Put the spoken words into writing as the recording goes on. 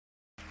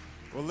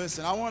Well,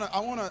 listen, I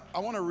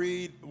want to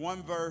read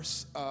one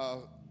verse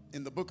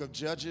in the book of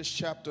Judges,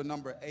 chapter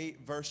number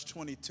 8, verse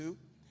 22,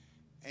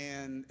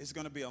 and it's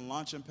going to be a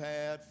launching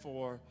pad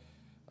for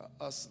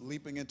us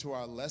leaping into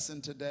our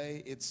lesson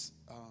today. It's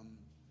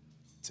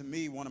to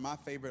me one of my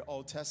favorite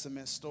Old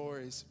Testament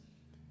stories,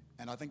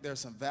 and I think there's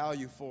some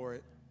value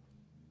for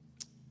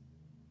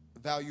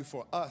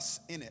us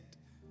in it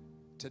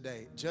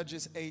today.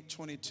 Judges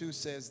 8:22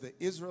 says, "The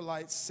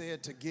Israelites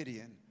said to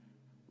Gideon,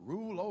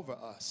 'Rule over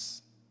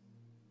us,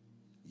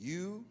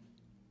 you,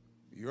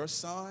 your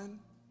son,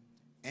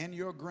 and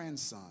your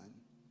grandson,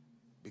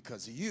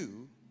 because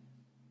you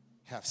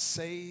have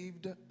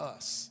saved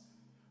us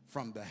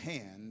from the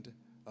hand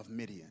of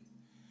Midian.'"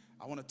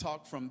 I want to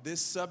talk from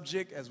this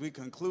subject as we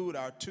conclude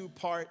our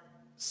two-part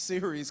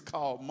series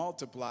called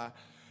Multiply.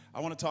 I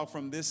want to talk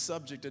from this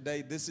subject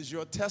today. This is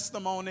your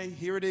testimony.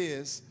 Here it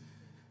is.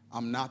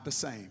 I'm not the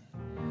same.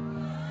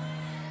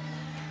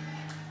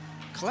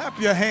 Clap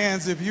your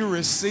hands if you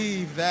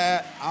receive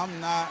that.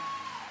 I'm not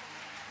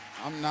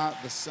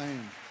the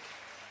same.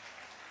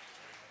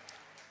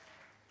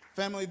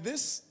 Family,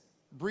 this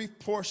brief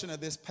portion of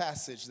this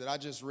passage that I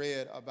just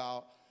read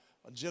about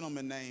a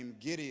gentleman named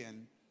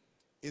Gideon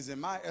is, in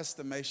my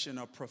estimation,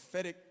 a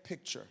prophetic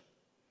picture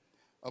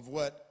of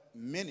what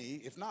many,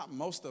 if not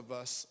most of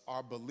us,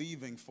 are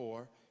believing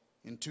for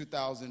in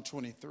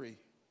 2023.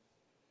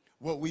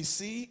 What we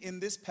see in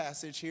this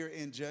passage here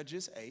in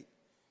Judges 8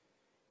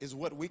 is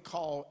what we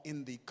call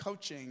in the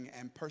coaching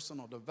and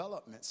personal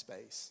development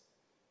space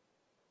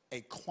a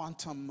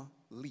quantum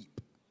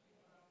leap.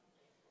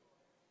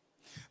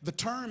 The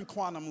term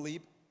quantum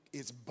leap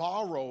is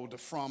borrowed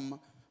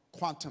from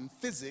quantum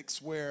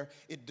physics, where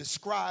it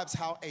describes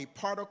how a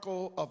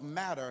particle of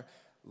matter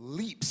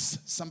leaps,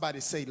 somebody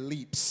say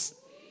leaps,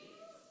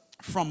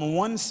 from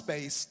one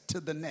space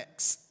to the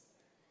next.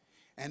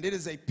 And it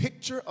is a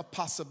picture of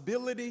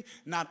possibility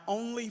not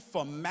only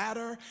for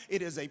matter,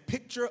 it is a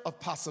picture of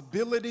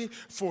possibility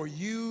for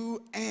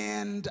you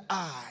and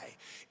I.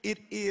 It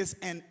is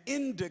an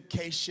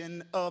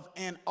indication of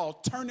an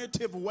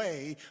alternative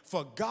way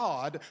for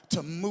God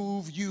to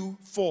move you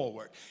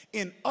forward.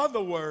 In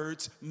other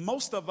words,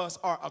 most of us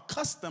are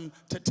accustomed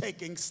to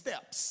taking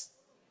steps.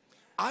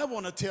 I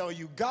want to tell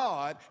you,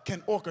 God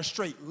can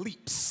orchestrate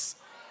leaps.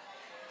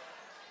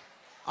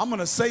 I'm going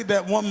to say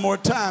that one more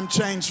time,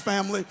 Change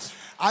family.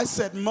 I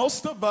said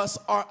most of us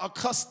are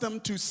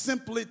accustomed to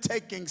simply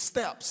taking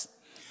steps.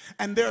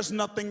 And there's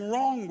nothing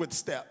wrong with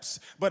steps.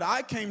 But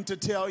I came to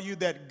tell you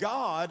that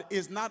God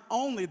is not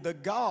only the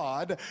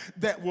God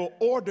that will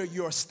order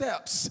your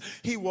steps,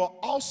 He will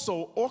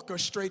also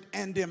orchestrate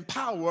and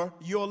empower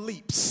your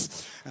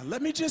leaps. And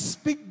let me just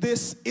speak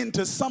this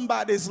into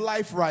somebody's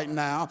life right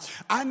now.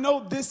 I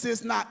know this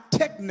is not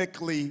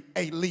technically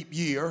a leap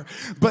year,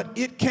 but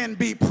it can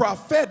be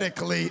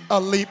prophetically a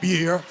leap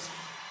year.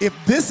 If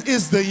this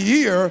is the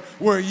year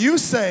where you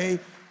say,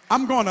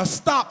 I'm going to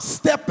stop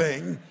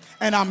stepping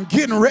and I'm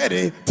getting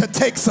ready to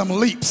take some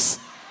leaps.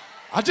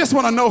 I just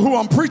want to know who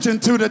I'm preaching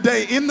to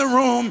today in the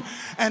room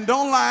and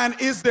online.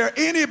 Is there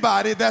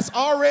anybody that's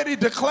already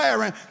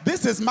declaring,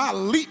 this is my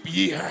leap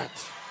year?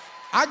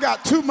 I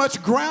got too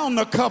much ground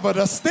to cover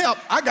to step.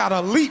 I got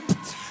to leap.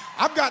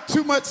 I've got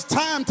too much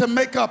time to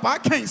make up. I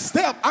can't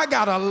step. I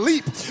got to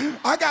leap.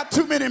 I got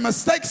too many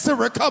mistakes to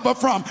recover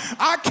from.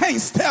 I can't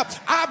step.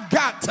 I've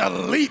got to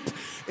leap.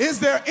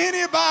 Is there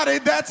anybody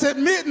that's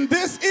admitting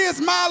this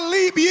is my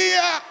leap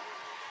year?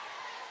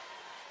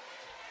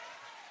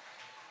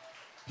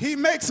 He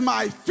makes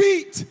my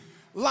feet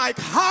like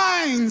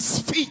hinds'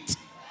 feet.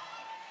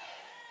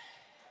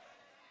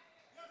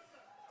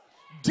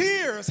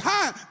 Deers,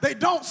 hinds, they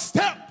don't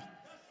step.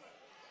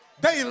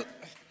 They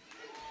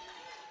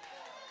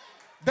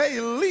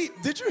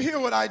leap. Did you hear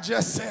what I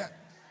just said?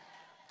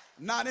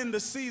 Not in the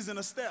season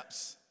of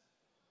steps.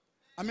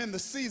 I'm in the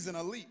season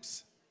of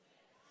leaps.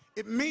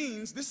 It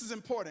means, this is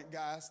important,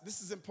 guys.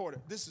 This is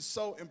important. This is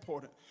so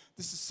important.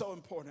 This is so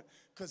important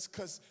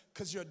because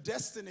your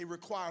destiny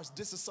requires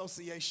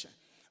disassociation.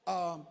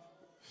 Yeah.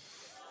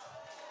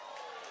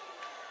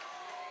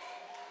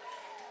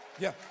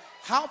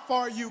 How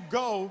far you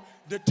go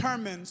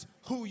determines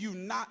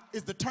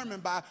is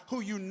determined by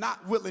who you're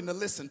not willing to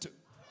listen to.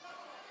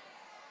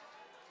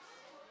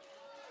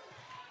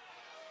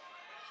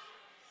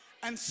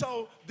 And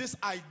so this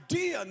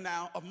idea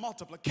now of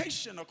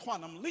multiplication or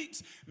quantum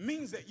leaps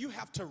means that you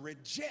have to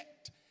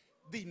reject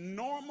the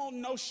normal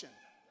notion,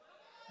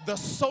 the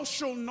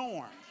social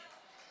norm,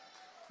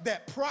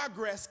 that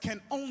progress can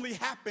only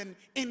happen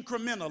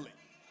incrementally.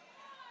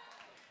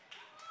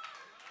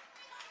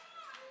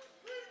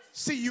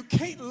 See, you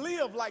can't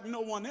live like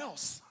no one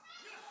else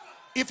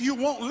if you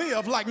won't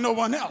live like no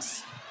one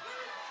else.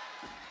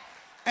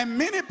 And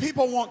many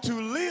people want to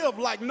live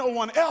like no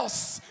one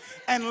else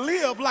and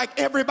live like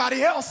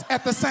everybody else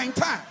at the same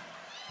time.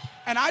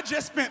 And I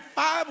just spent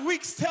 5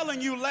 weeks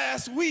telling you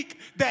last week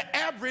that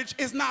average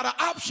is not an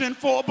option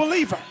for a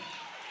believer.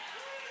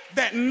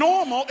 That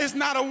normal is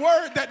not a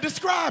word that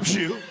describes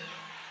you.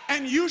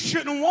 And you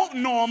shouldn't want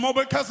normal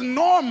because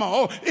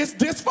normal is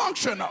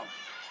dysfunctional.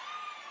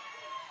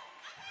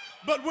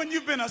 But when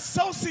you've been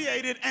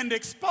associated and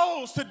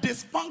exposed to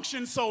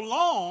dysfunction so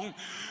long,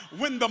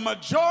 when the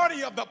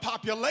majority of the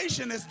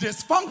population is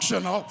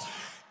dysfunctional,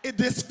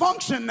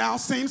 dysfunction now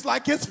seems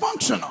like it's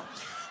functional.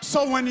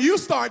 So when you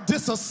start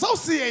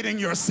disassociating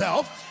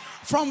yourself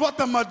from what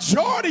the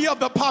majority of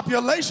the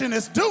population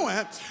is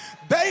doing,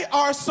 they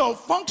are so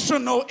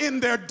functional in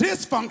their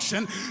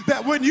dysfunction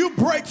that when you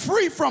break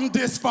free from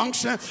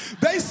dysfunction,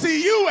 they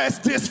see you as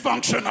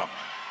dysfunctional.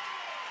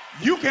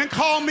 You can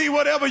call me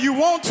whatever you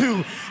want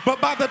to, but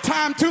by the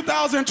time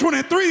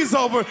 2023 is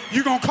over,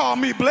 you're going to call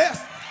me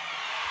blessed.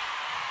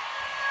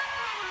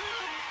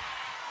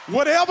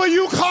 Whatever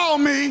you call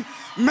me,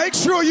 make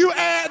sure you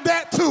add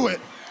that to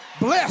it.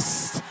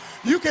 Blessed.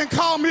 You can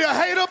call me a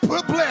hater,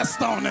 put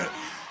blessed on it.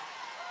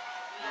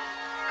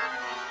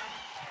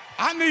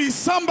 I need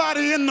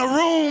somebody in the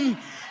room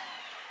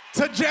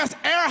to just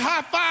air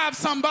high five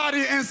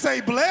somebody and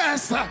say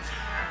blessed.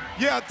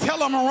 Yeah, tell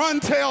them run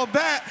tell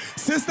that,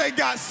 since they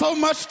got so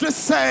much to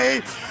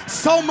say,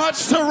 so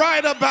much to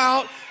write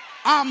about,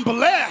 I'm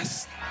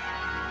blessed.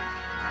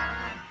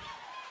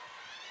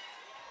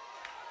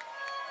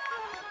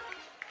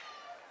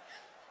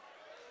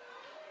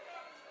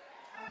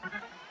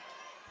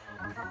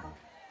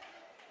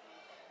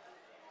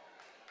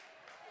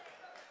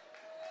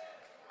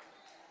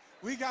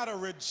 We got to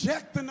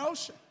reject the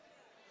notion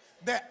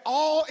that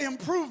all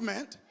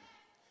improvement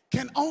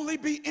can only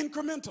be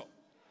incremental.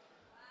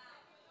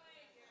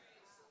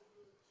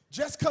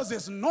 Just because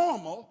it's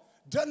normal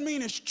doesn't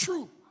mean it's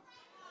true.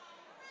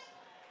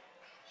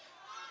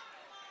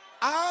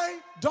 I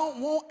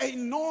don't want a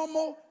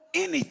normal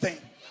anything.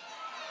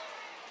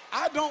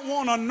 I don't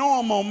want a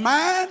normal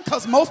mind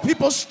because most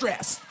people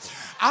stress.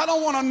 I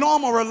don't want a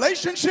normal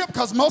relationship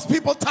because most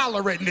people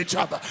tolerating each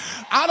other.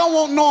 I don't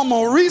want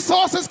normal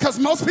resources because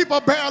most people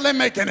barely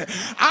making it.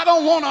 I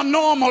don't want a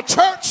normal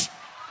church.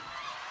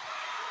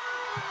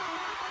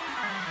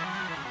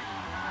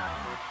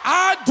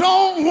 I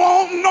don't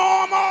want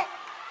normal.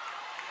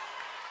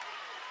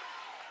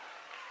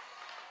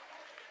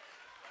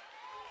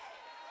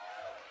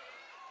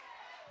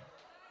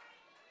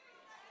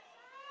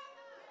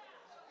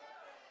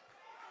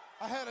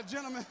 I had a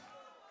gentleman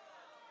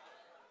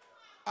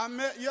I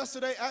met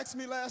yesterday asked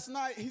me last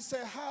night, he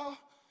said,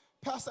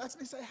 Pastor asked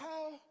me, he said,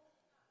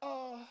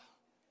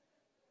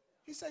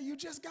 he said, you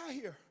just got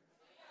here.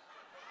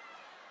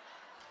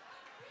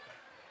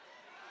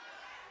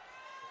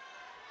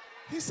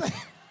 He said,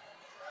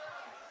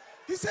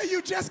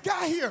 you just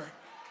got here.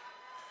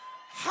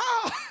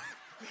 How?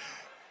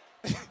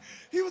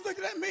 He was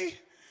looking at me,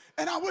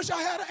 and I wish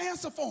I had an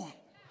answer for him.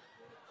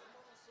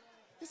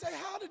 He said,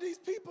 how did these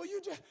people,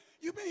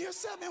 you've been here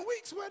 7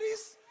 weeks, where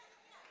these?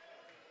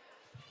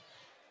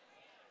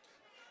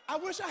 I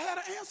wish I had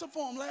an answer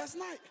for him last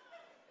night.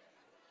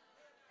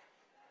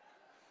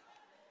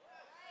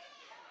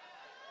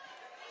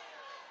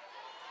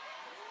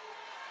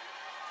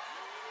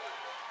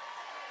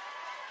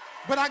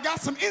 But I got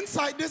some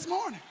insight this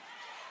morning.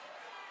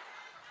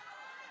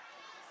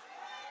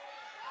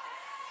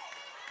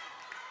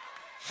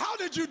 How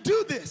did you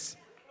do this?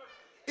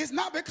 It's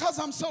not because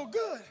I'm so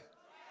good.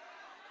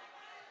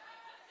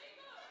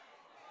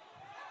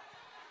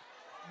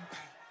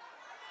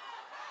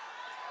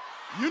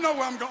 You know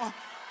where I'm going.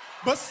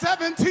 But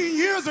 17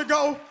 years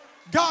ago,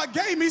 God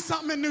gave me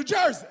something in New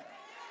Jersey.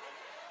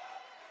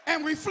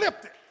 And we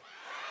flipped it.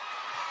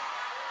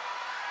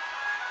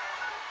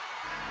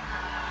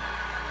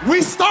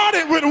 We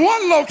started with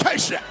one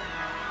location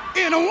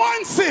in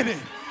one city,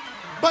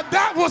 but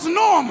that was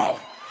normal.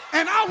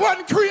 And I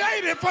wasn't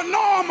created for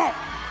normal.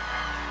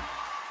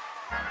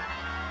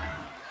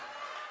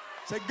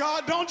 Say,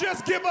 God, don't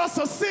just give us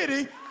a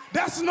city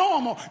that's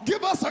normal.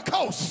 Give us a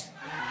coast.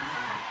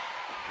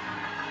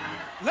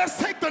 Let's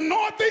take the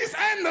northeast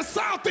and the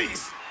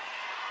southeast.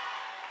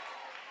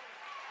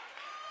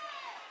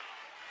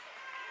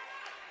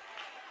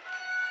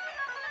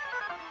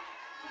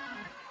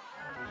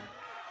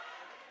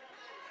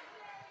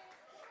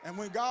 And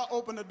when God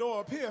opened the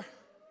door up here,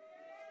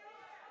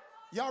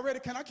 y'all ready?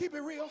 Can I keep it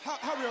real?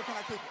 How real can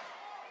I keep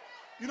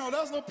it? You know,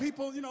 those little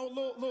people, you know,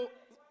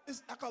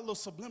 I call it a little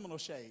subliminal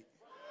shade.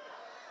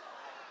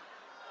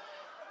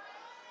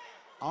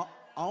 I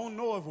don't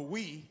know if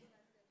we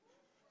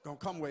gonna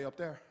come way up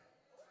there.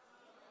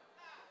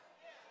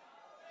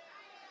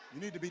 You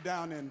need to be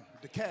down in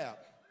the cab.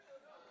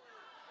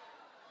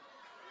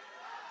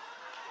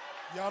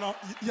 Y'all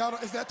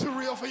don't, is that too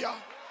real for y'all?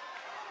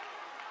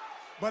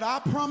 But I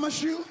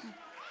promise you,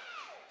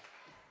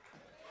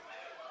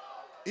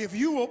 if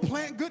you will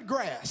plant good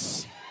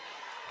grass,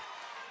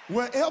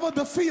 wherever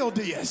the field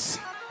is,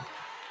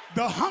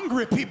 the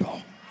hungry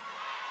people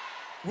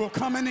will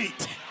come and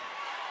eat.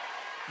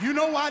 You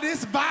know why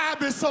this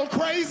vibe is so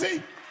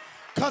crazy?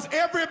 Because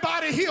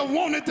everybody here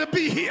wanted to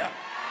be here.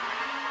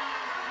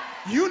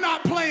 You're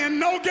not playing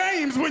no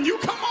games when you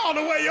come all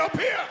the way up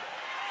here.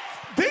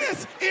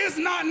 This is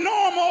not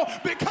normal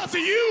because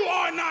you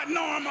are not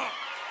normal.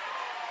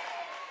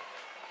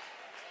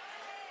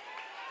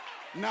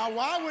 Now,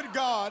 why would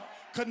God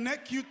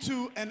connect you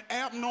to an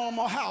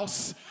abnormal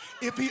house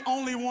if he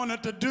only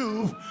wanted to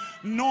do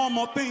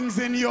normal things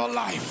in your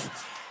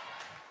life.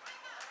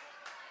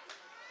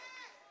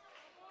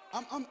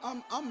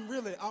 I'm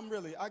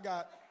really, I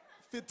got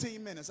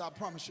 15 minutes, I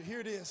promise you. Here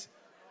it is.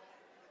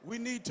 We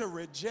need to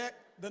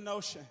reject the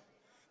notion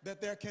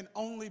that there can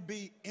only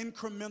be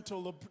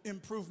incremental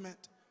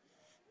improvement.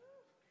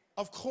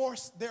 Of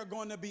course, there are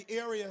going to be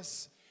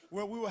areas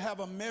where we will have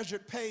a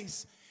measured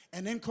pace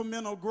and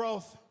incremental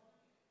growth,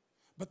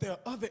 but there are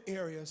other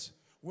areas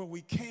where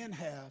we can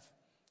have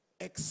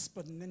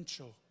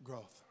exponential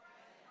growth.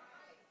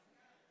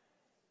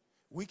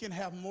 We can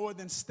have more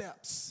than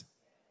steps.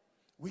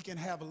 We can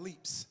have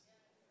leaps.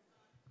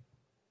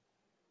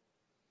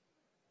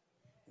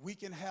 We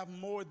can have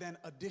more than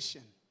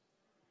addition.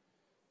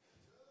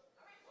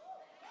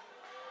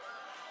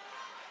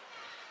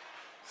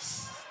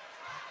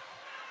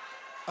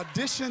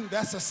 Addition,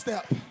 that's a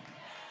step.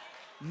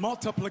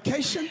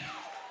 Multiplication,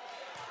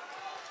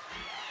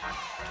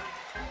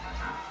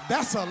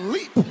 that's a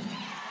leap.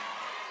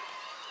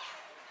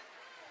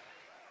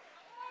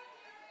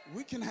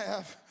 We can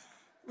have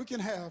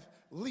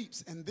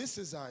leaps, and this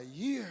is our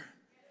year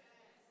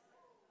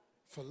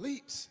for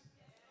leaps.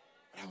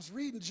 I was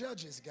reading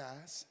Judges,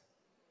 guys,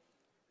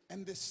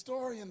 and this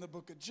story in the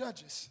book of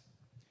Judges,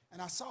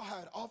 and I saw how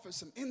it offers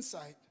some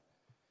insight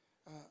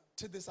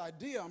to this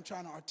idea I'm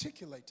trying to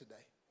articulate today.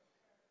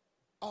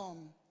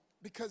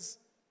 Because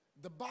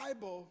the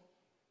Bible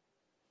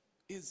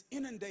is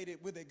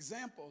inundated with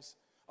examples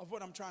of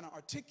what I'm trying to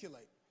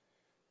articulate.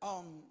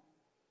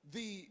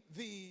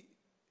 The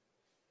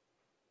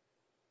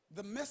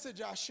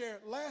message I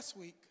shared last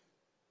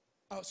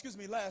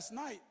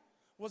night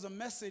was a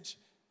message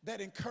that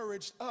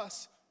encouraged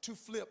us to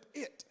flip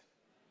it.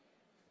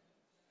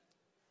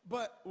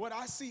 But what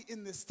I see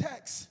in this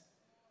text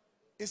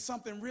is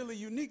something really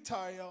unique,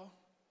 Tariel,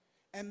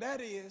 and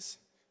that is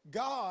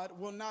God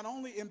will not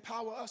only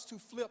empower us to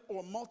flip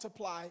or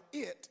multiply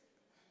it,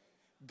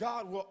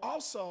 God will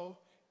also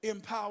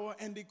empower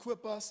and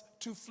equip us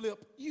to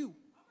flip you.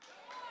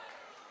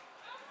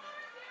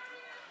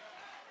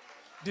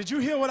 Did you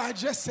hear what I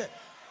just said?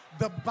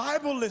 The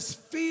Bible is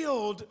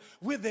filled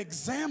with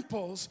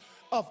examples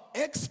of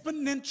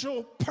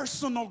exponential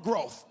personal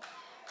growth.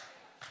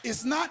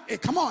 It's not,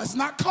 it's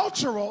not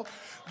cultural,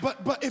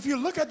 but if you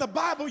look at the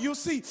Bible, you'll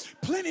see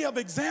plenty of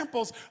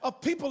examples of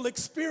people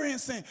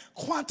experiencing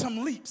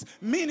quantum leaps,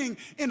 meaning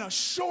in a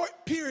short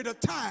period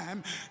of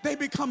time, they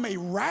become a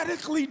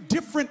radically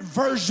different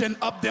version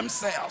of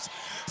themselves.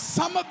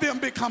 Some of them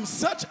become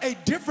such a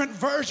different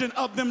version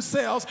of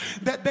themselves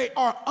that they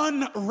are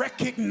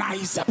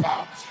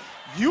unrecognizable.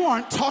 You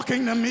aren't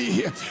talking to me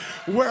here.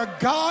 Where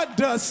God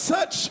does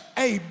such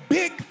a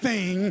big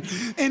thing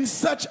in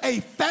such a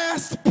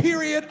fast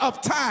period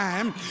of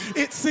time,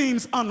 it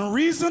seems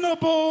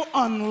unreasonable,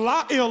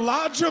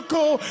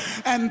 illogical,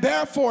 and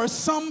therefore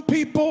some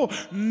people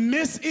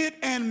miss it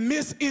and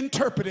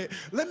misinterpret it.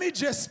 Let me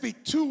just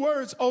speak 2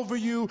 words over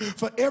you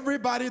for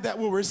everybody that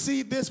will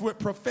receive this with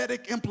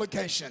prophetic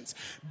implications.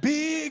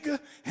 Big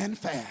and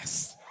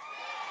fast.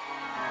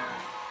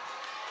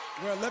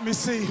 Well, let me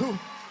see who.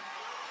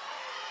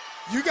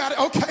 You got it?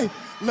 Okay,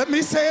 let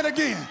me say it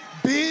again.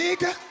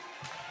 Big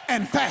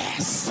and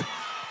fast.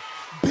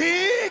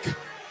 Big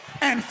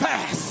and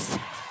fast.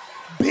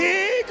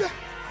 Big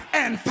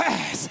and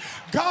fast.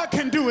 God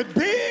can do it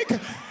big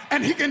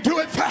and he can do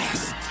it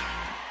fast.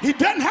 He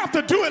doesn't have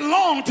to do it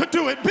long to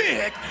do it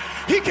big.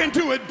 He can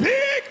do it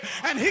big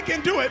and he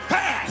can do it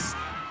fast.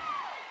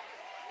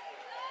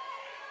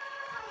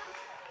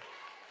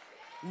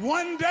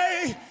 One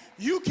day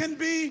you can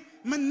be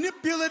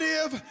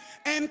manipulative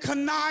and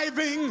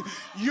conniving.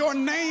 Your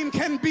name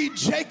can be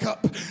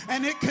Jacob,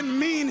 and it can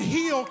mean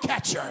heel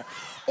catcher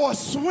or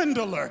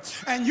swindler.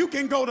 And you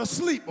can go to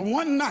sleep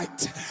one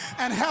night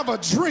and have a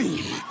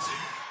dream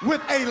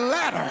with a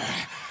ladder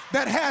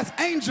that has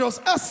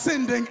angels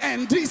ascending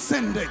and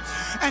descending,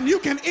 and you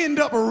can end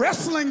up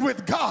wrestling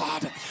with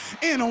God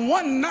in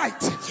one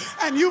night,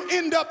 and you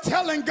end up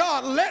telling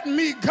God, let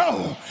me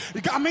go.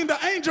 I mean, the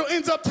angel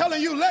ends up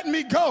telling you, let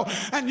me go,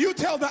 and you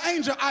tell the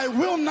angel, I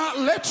will not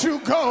let you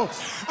go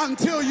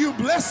until you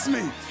bless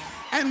me.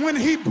 And when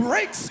he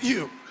breaks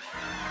you,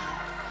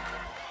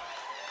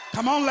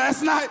 come on,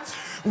 last night,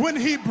 when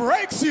he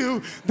breaks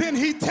you, then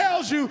he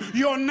tells you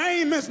your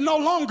name is no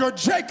longer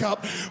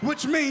Jacob,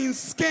 which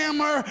means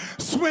scammer,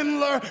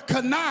 swindler,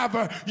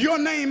 conniver. Your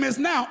name is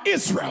now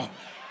Israel.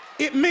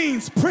 It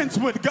means prince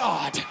with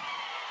God.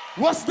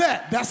 What's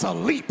that? That's a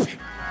leap.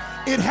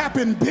 It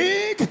happened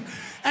big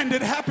and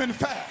it happened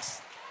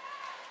fast.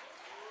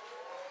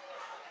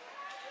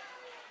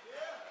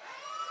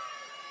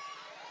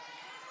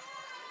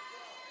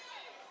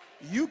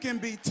 You can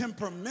be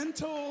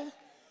temperamental,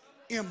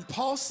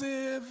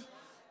 impulsive,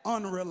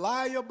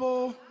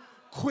 unreliable,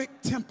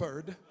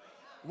 quick-tempered,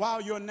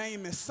 while your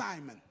name is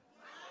Simon.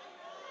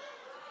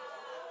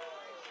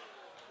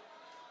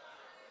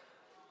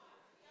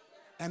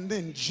 And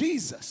then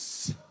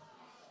Jesus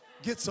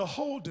gets a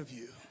hold of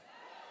you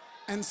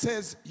and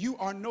says, you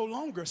are no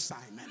longer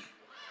Simon.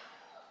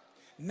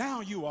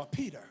 Now you are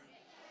Peter.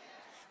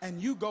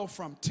 And you go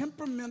from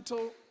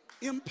temperamental,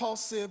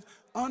 impulsive,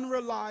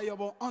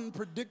 unreliable,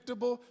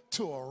 unpredictable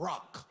to a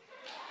rock.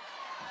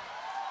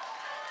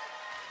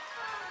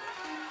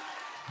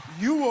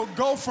 You will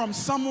go from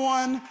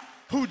someone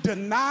who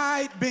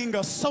denied being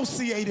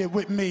associated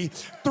with me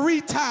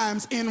 3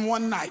 times in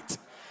one night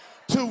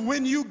to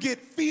when you get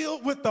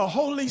filled with the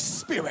Holy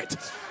Spirit,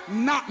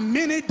 not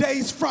many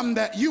days from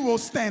that, you will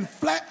stand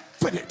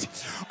flat-footed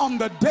on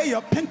the day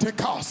of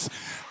Pentecost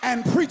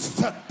and preach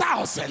to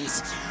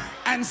thousands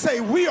and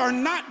say, we are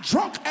not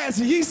drunk as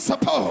ye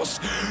suppose,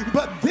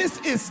 but this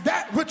is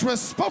that which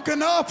was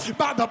spoken of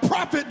by the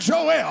prophet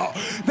Joel,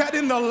 that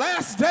in the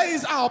last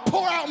days I'll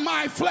pour out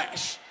my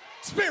flesh,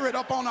 spirit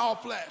upon all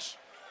flesh.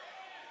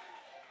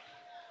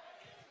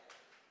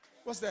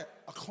 What's that?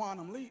 A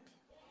quantum leap.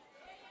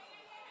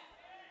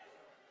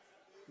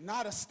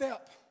 Not a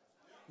step,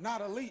 not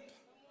a leap.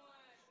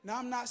 Now,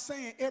 I'm not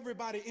saying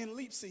everybody in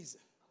leap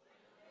season.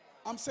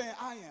 I'm saying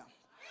I am.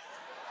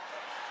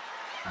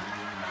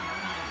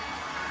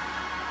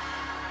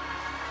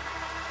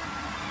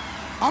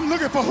 I'm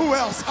looking for who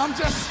else. I'm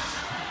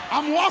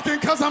walking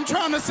because I'm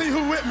trying to see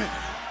who with me.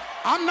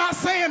 I'm not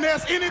saying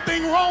there's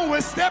anything wrong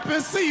with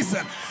stepping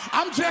season.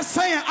 I'm just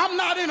saying I'm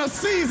not in a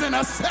season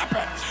of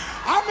stepping.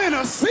 I'm in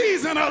a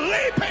season of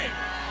leaping.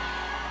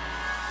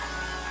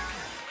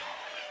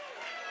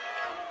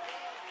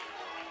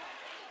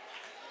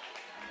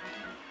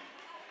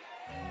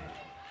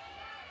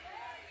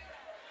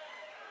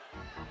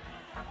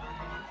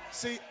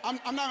 See, I'm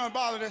not going to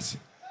bother this.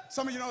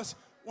 Some of you know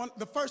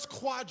the first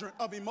quadrant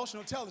of emotional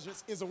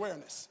intelligence is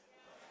awareness.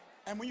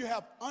 And when you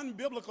have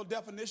unbiblical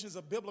definitions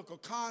of biblical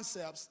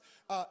concepts,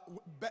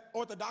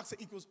 orthodoxy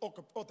equals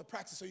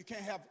orthopraxy. So you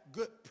can't have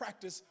good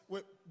practice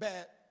with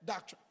bad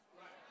doctrine.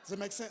 Does it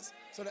make sense?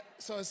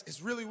 So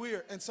it's really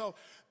weird. And so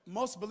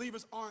most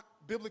believers aren't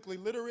biblically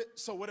literate,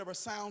 so whatever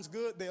sounds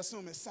good, they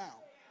assume it's sound.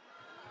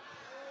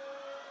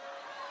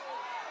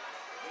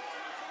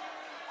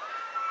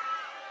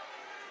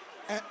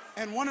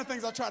 And one of the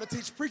things I try to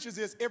teach preachers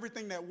is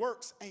everything that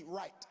works ain't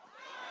right.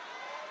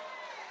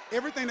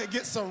 Everything that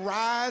gets a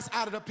rise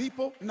out of the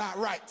people, not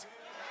right.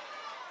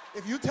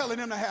 If you're telling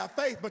them to have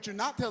faith, but you're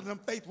not telling them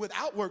faith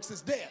without works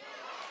is dead.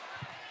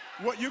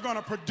 What you're going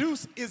to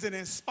produce is an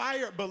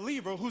inspired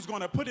believer who's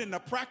going to put into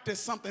practice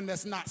something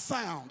that's not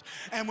sound.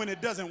 And when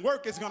it doesn't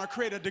work, it's going to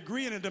create a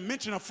degree and a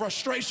dimension of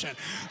frustration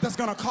that's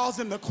going to cause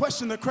them to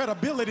question the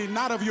credibility,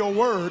 not of your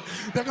word.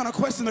 They're going to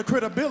question the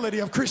credibility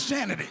of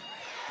Christianity.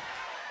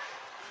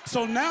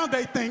 So now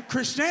they think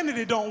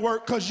Christianity don't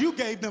work because you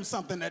gave them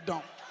something that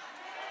don't.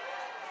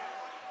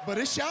 But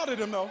it shouted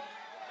them though.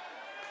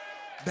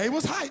 They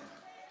was hype.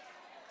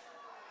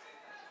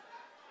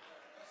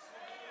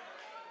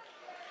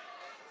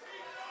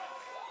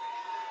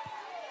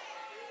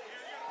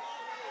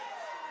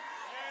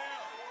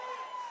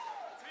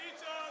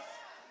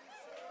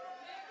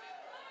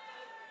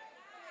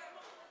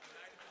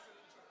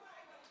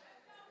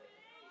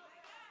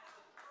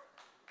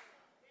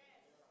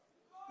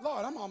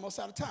 Lord, I'm almost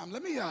out of time.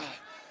 Let me Yeah,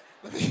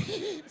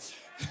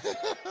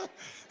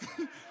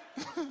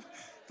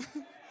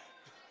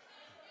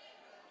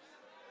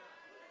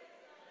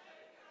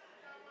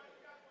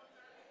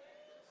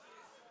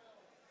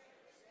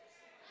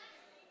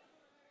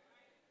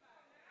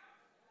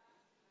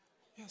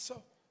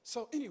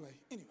 so anyway,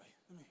 let me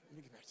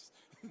get back to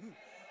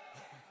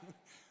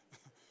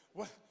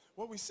this.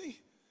 what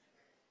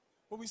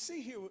we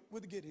see here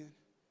with Gideon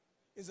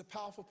is a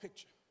powerful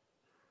picture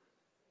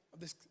of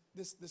this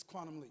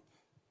quantum leap.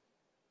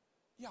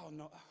 Y'all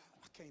know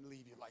I can't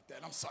leave you like that.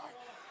 I'm sorry.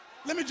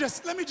 Let me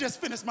just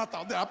finish my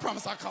thought there. I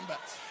promise I'll come back.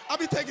 I'll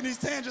be taking these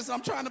tangents.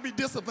 I'm trying to be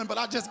disciplined, but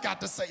I just got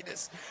to say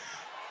this.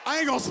 I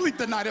ain't gonna sleep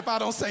tonight if I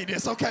don't say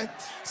this, okay?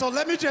 So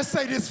let me just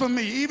say this for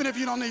me, even if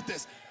you don't need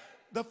this.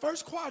 The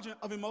first quadrant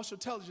of emotional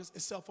intelligence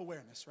is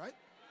self-awareness, right?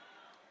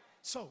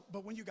 So,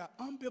 but when you got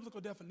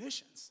unbiblical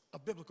definitions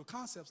of biblical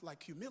concepts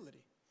like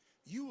humility,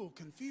 you will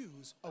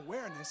confuse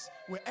awareness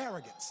with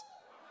arrogance.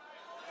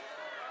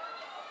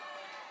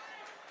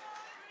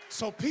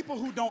 So people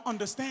who don't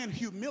understand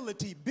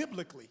humility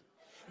biblically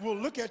will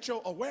look at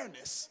your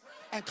awareness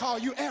and call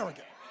you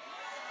arrogant.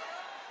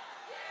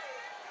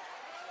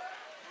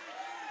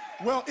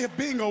 Well, if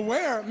being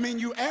aware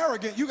means you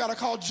arrogant, you got to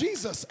call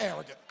Jesus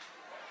arrogant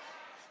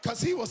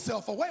because he was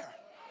self-aware.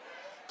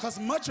 Because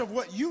much of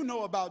what you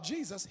know about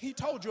Jesus, he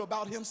told you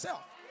about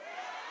himself.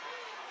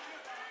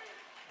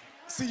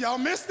 See, y'all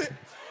missed it.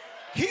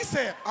 He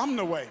said, I'm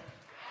the way,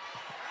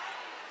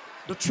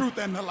 the truth,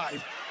 and the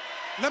life.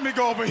 Let me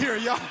go over here,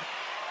 y'all.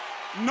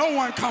 No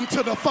one come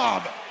to the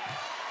Father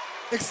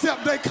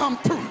except they come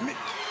through me.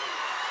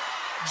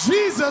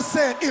 Jesus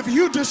said, if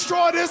you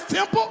destroy this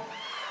temple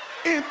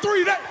in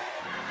 3 days,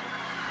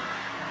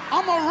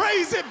 I'm going to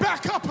raise it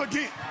back up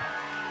again.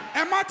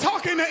 Am I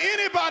talking to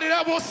anybody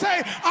that will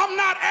say, I'm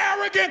not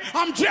arrogant,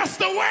 I'm just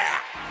aware?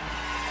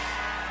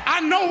 I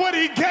know what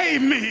he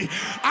gave me.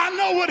 I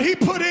know what he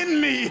put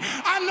in me.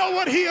 I know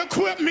what he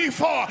equipped me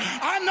for.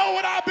 I know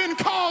what I've been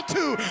called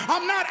to.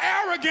 I'm not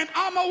arrogant,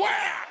 I'm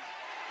aware.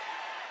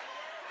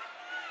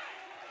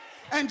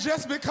 And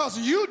just because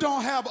you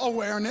don't have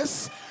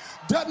awareness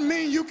doesn't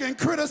mean you can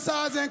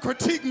criticize and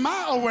critique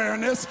my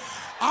awareness.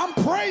 I'm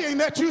praying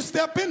that you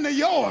step into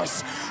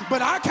yours,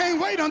 but I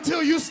can't wait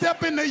until you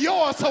step into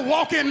yours to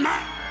walk in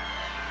mine.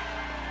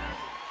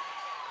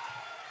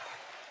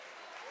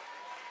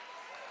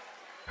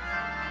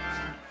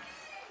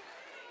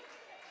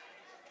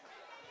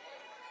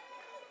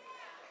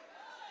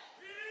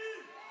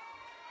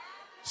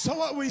 So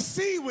what we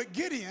see with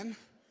Gideon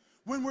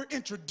when we're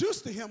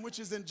introduced to him, which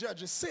is in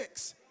Judges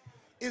 6,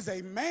 is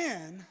a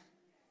man.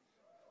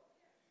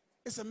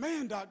 It's a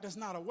man, Doc, that's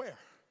not aware.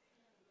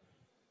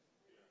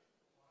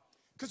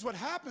 Because what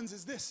happens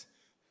is this.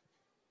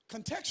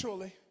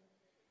 Contextually,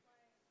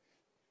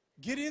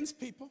 Gideon's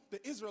people,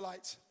 the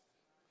Israelites,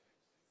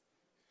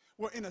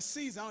 were in a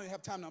season. I don't even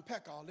have time to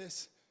unpack all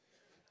this.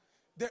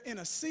 They're in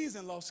a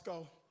season,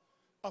 Losco,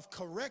 of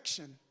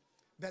correction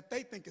that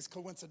they think is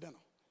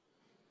coincidental.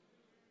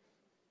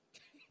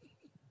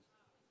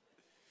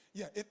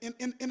 Yeah,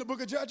 in the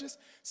book of Judges,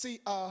 see,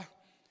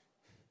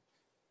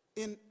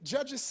 in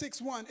Judges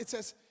 6:1, it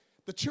says,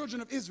 the children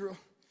of Israel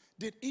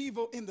did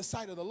evil in the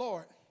sight of the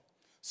Lord,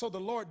 so the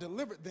Lord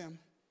delivered them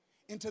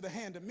into the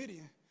hand of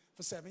Midian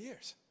for 7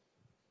 years.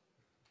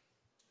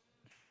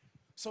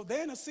 So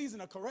they're in a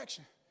season of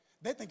correction.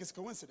 They think it's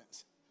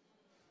coincidence.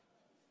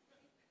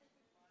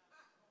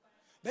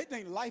 They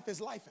think life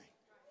is lifing.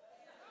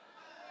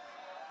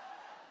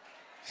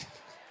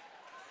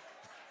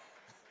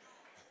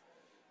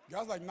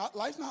 God's like,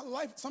 life's not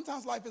life.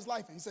 Sometimes life is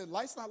life. And he said,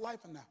 life's not life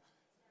now.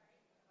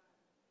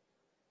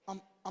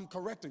 I'm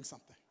correcting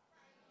something.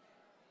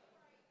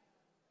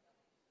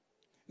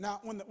 Now,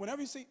 whenever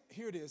you see,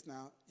 here it is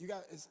now, you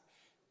got,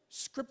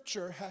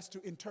 scripture has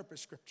to interpret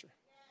scripture.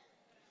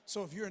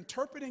 So if you're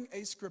interpreting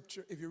a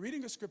scripture, if you're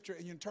reading a scripture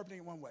and you're interpreting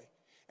it one way,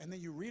 and then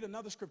you read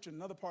another scripture in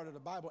another part of the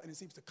Bible and it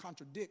seems to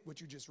contradict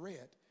what you just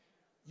read,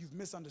 you've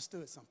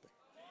misunderstood something.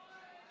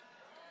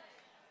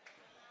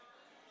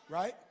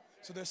 Right?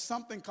 So there's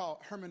something called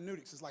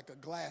hermeneutics. It's like a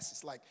glass.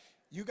 It's like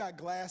you got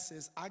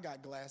glasses, I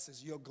got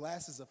glasses. Your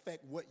glasses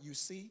affect what you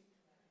see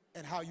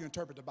and how you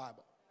interpret the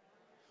Bible.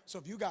 So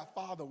if you got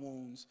father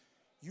wounds,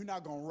 you're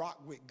not going to rock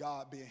with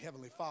God being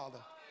Heavenly Father.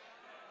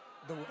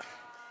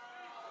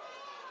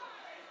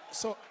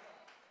 So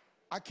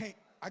I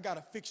got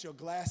to fix your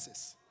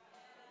glasses.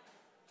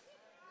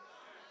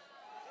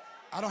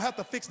 I don't have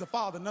to fix the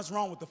Father. Nothing's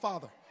wrong with the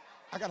Father.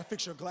 I got to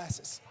fix your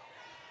glasses.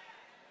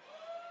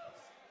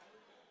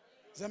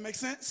 Does that make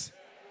sense?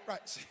 Right.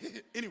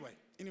 Anyway.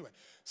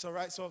 So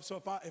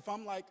if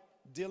I'm like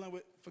dealing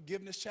with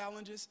forgiveness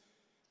challenges,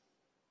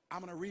 I'm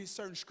going to read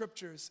certain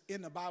scriptures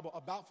in the Bible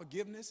about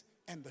forgiveness,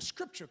 and the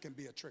scripture can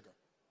be a trigger.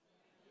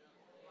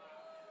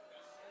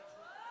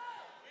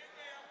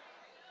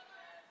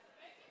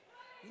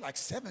 Like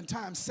 7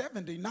 times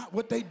 70, not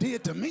what they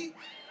did to me.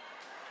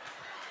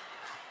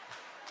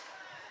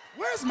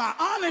 Where's my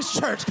honest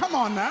church? Come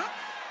on now.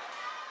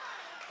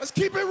 Let's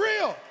keep it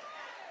real.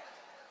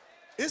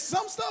 It's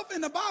some stuff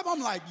in the Bible,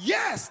 I'm like,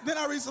 yes. Then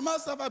I read some other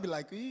stuff, I'll be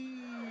like,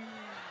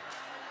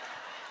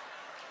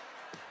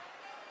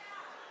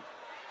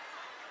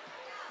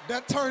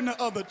 that turn the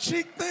other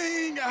cheek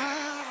thing,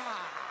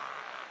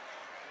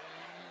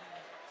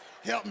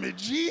 help me,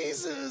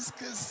 Jesus,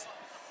 because.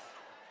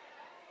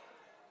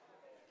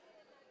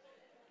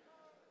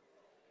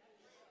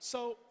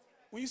 So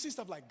when you see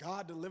stuff like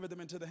God delivered them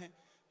into the hand,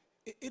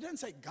 it doesn't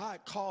say God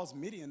caused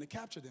Midian to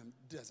capture them,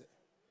 does it?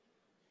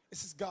 It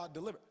says God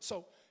delivered.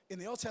 So in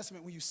the Old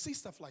Testament, when you see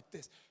stuff like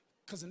this,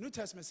 because the New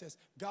Testament says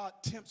God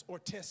tempts or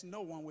tests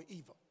no one with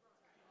evil.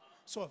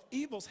 So if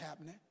evil's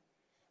happening,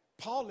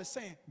 Paul is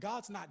saying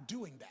God's not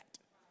doing that.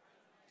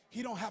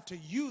 He don't have to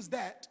use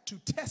that to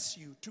test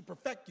you, to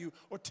perfect you,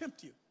 or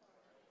tempt you.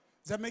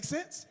 Does that make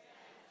sense?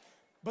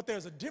 But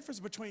there's a difference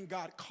between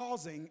God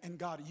causing and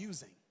God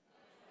using.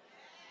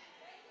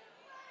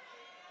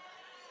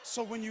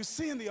 So when you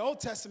see in the Old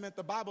Testament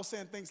the Bible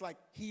saying things like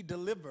he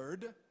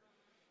delivered,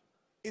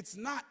 it's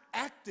not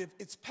active,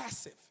 it's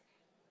passive.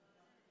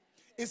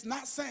 It's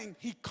not saying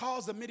he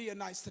caused the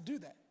Midianites to do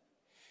that.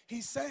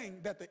 He's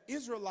saying that the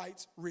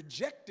Israelites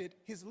rejected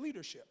his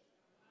leadership.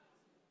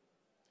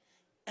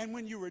 And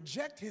when you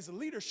reject his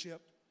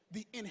leadership,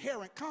 the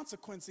inherent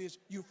consequence is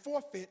you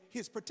forfeit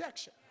his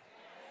protection.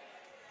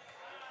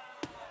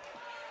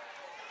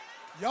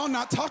 Y'all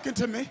not talking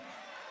to me.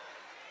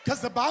 Because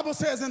the Bible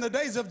says in the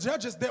days of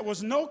Judges, there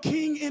was no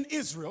king in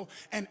Israel,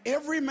 and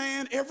every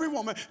man, every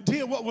woman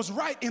did what was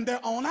right in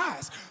their own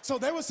eyes. So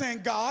they were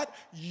saying, God,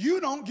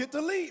 you don't get to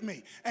lead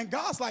me. And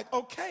God's like,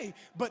 okay,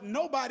 but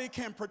nobody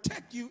can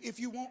protect you if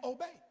you won't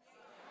obey.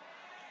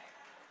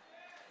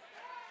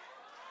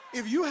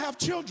 If you have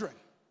children,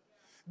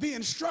 the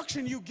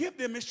instruction you give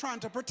them is trying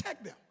to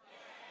protect them.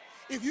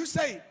 If you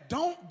say,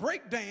 don't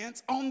break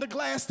dance on the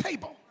glass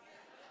table,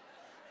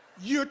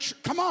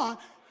 come on.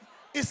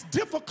 it's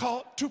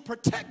difficult to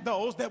protect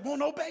those that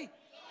won't obey.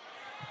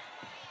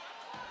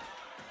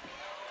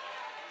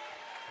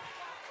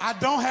 I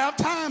don't have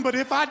time, but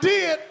if I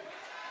did,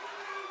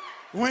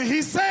 when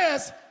he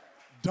says,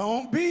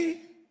 don't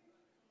be,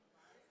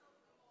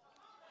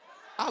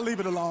 I'll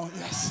leave it alone,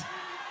 yes.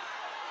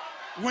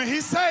 When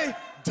he say,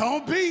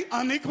 don't be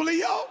unequally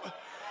yoked,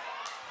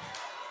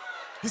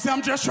 he said,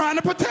 I'm just trying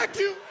to protect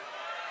you.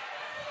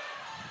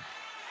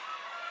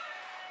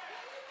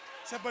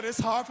 He said, but it's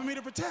hard for me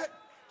to protect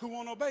who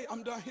won't obey.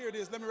 I'm done. Here it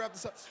is. Let me wrap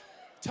this up.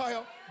 Tell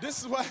y'all, this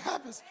is what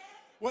happens.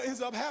 What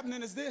ends up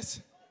happening is this.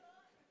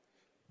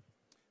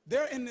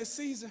 They're in this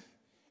season,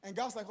 and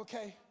God's like,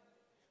 okay,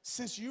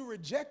 since you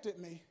rejected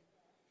me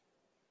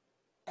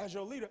as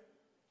your leader,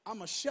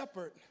 I'm a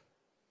shepherd,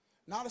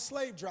 not a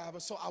slave driver,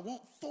 so I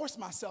won't force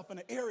myself in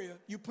an area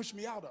you push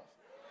me out of.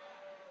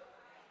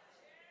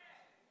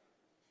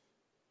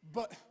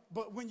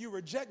 But when you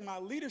reject my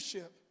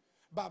leadership,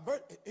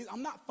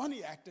 I'm not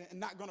funny acting and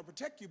not going to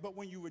protect you, but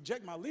when you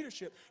reject my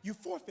leadership, you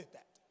forfeit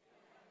that.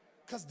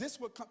 Because this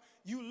would come,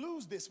 you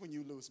lose this when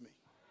you lose me.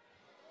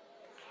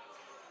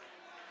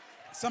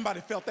 Somebody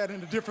felt that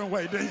in a different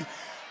way, didn't you?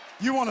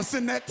 You want to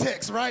send that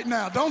text right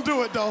now. Don't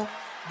do it, though.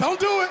 Don't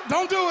do it.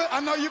 Don't do it. I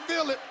know you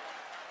feel it.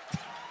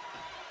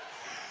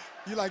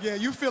 You're like, yeah,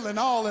 you feeling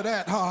all of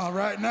that, huh,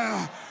 right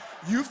now.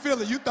 You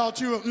feel it. You thought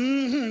you were,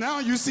 now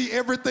you see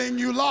everything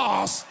you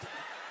lost.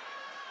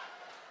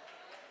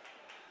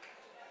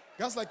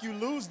 God's like, you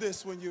lose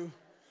this when you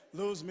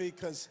lose me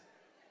because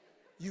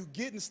you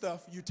getting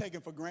stuff you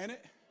taking for granted.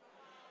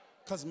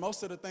 Because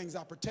most of the things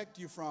I protect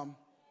you from,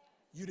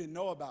 you didn't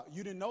know about.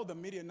 You didn't know the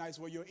Midianites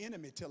were your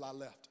enemy till I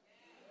left.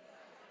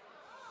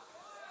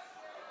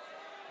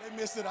 They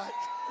missed it.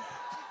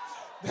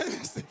 They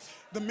missed it.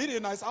 The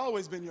Midianites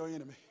always been your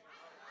enemy.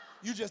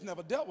 You just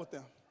never dealt with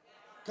them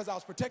because I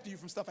was protecting you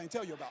from stuff I ain't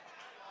tell you about.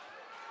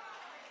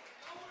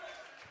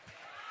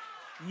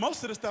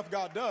 Most of the stuff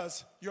God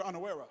does, you're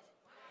unaware of.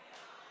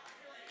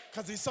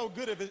 Because he's so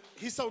good at it,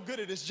 he's so good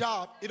at his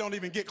job, it don't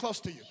even get close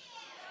to you.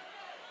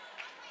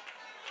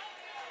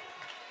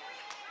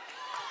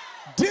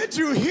 Did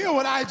you hear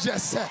what I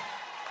just said?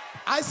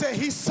 I said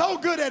he's so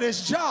good at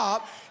his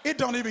job, it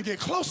don't even get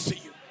close to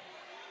you.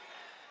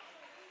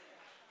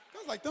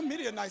 It's like the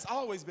Midianites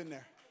always been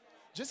there.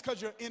 Just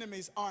because your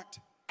enemies aren't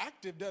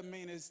active doesn't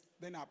mean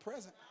they're not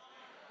present.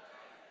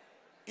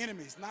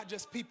 Enemies, not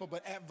just people,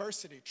 but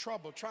adversity,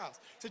 trouble, trials.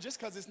 So just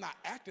because it's not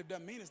active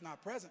doesn't mean it's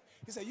not present.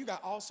 He said you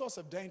got all sorts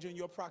of danger in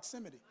your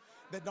proximity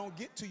that don't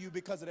get to you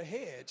because of the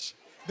hedge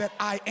that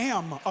I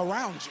am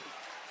around you.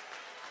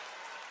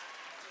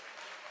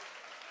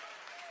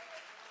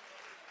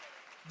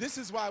 This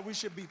is why we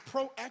should be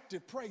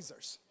proactive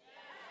praisers.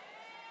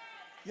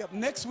 Yep,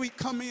 next week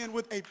come in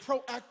with a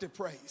proactive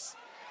praise.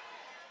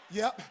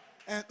 Yep,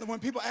 and when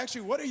people ask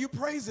you, what are you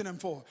praising him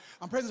for?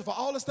 I'm praising him for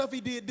all the stuff he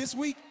did this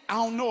week I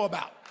don't know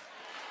about.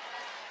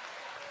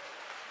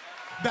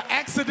 The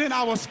accident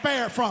I was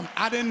spared from,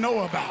 I didn't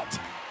know about.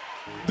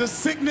 The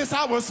sickness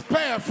I was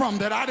spared from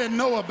that I didn't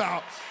know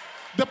about.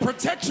 The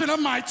protection of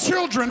my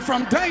children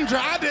from danger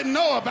I didn't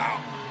know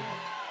about.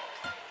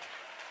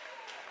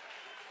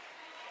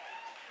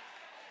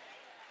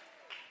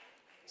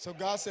 So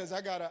God says,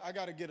 I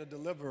gotta get a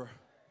deliverer.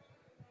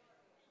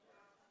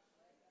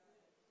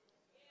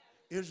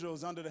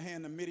 Israel's under the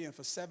hand of Midian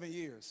for 7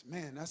 years.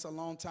 Man, that's a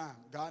long time.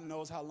 God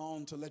knows how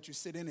long to let you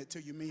sit in it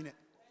till you mean it.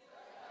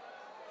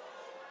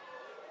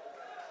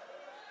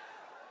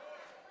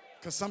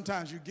 Because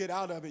sometimes you get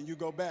out of it and you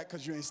go back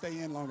because you ain't stay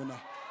in long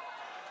enough.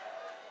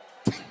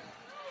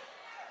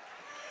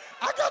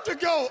 I got to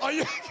go. Are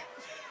you?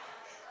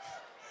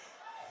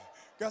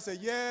 God said,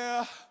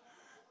 yeah.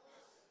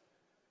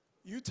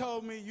 You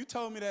told me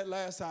that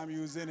last time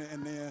you was in it,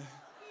 and then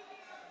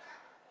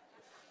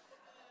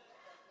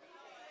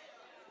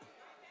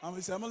I'm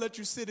gonna let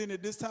you sit in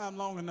it this time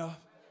long enough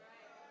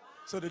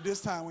so that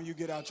this time when you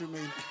get out, you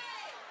mean it.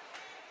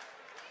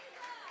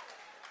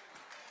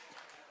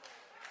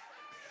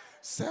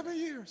 7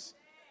 years.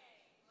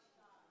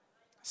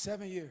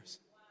 7 years.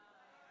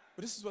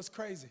 But this is what's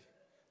crazy.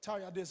 Tell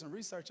you, I did some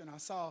research and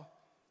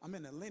I'm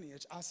in the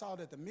lineage. I saw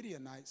that the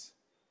Midianites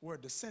were a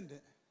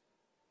descendant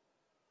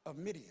of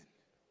Midian.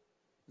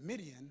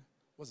 Midian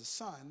was a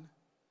son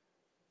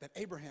that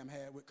Abraham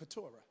had with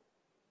Keturah.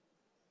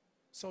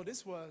 So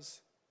this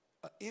was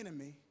an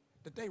enemy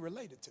that they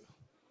related to.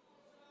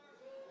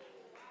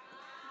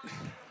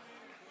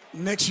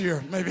 Next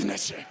year, maybe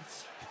next year.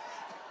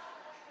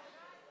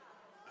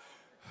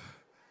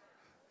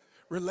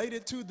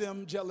 Related to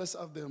them, jealous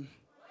of them.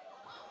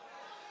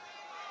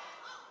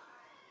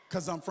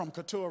 Because I'm from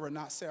Keturah,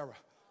 not Sarah.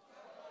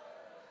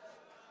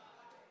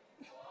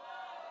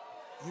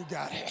 You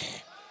got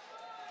it.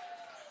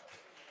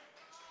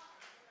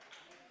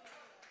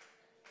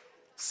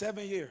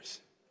 7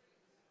 years.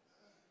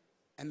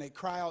 And they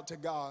cry out to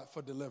God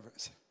for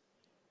deliverance.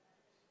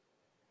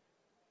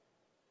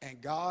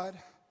 And God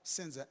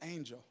sends an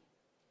angel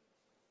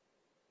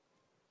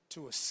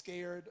to a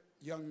scared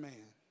young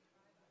man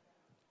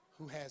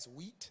who has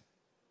wheat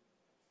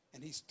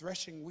and he's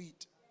threshing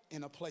wheat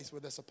in a place where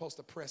they're supposed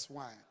to press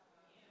wine.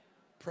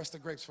 Press the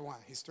grapes for wine.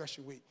 He's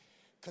threshing wheat.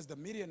 Because the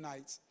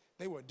Midianites,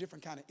 they were a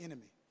different kind of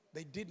enemy.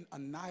 They didn't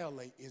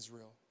annihilate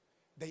Israel.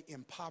 They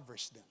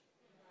impoverished them.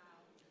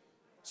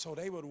 So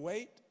they would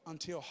wait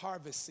until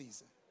harvest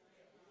season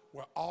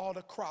where all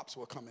the crops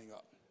were coming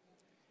up.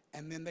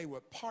 And then they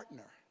would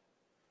partner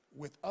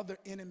with other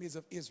enemies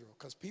of Israel,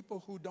 because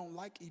people who don't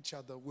like each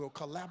other will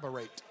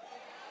collaborate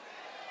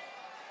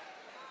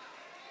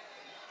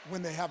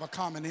when they have a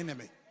common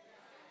enemy.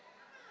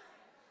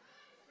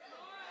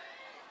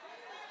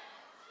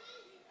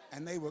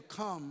 And they would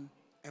come,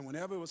 and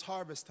whenever it was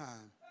harvest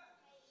time,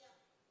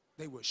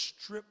 they would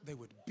strip, they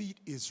would beat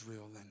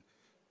Israel and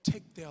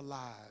take their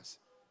lives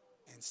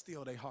and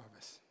steal their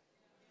harvest.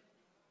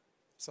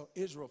 So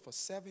Israel for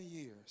 7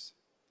 years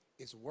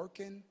is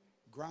working,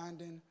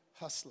 grinding,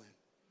 hustling,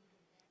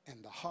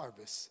 and the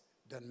harvest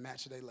doesn't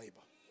match their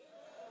labor.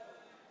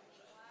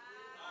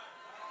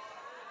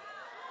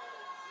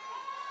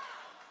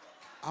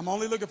 I'm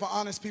only looking for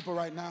honest people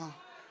right now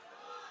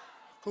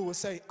who will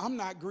say, I'm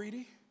not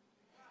greedy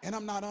and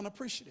I'm not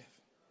unappreciative,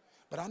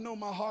 but I know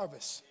my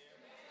harvest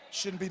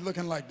shouldn't be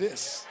looking like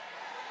this.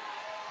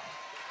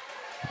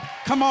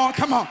 Come on,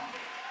 come on.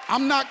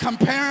 I'm not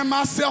comparing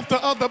myself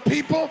to other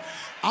people.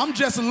 I'm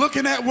just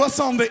looking at what's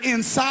on the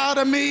inside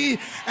of me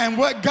and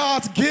what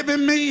God's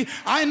given me.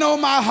 I know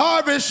my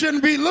harvest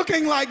shouldn't be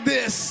looking like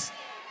this.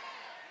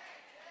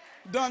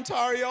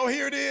 Dontario,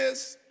 here it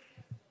is.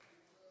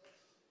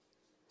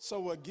 So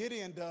what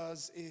Gideon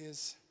does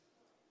is,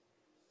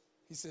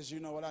 he says, you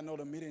know what, I know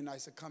the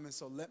Midianites are coming,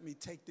 so let me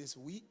take this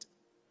wheat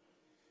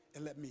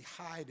and let me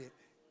hide it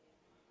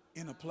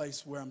in a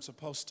place where I'm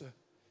supposed to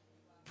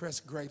press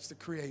grapes to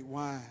create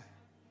wine,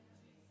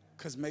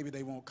 because maybe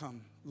they won't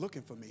come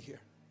looking for me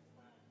here.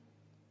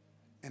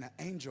 And an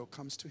angel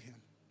comes to him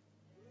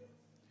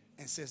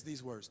and says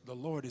these words, the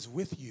Lord is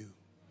with you,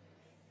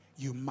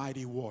 you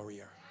mighty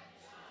warrior.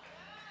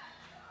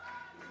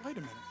 Wait a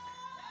minute.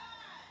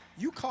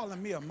 You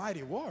calling me a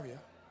mighty warrior?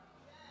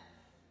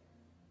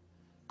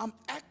 I'm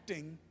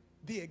acting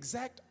the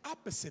exact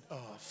opposite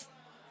of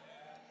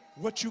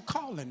what you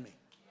calling me.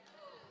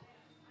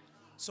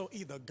 So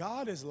either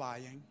God is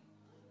lying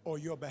or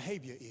your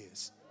behavior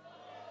is.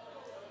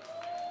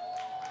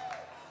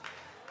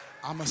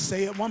 I'm going to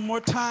say it one more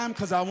time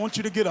because I want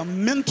you to get a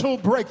mental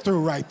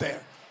breakthrough right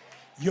there.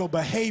 Your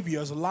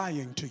behavior is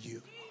lying to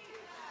you.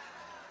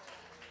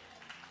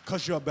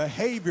 Because your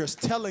behavior is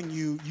telling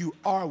you you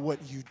are what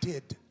you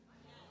did.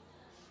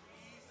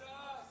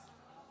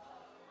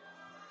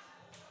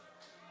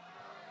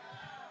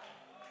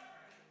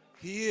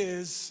 He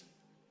is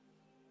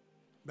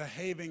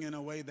behaving in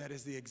a way that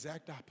is the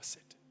exact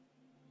opposite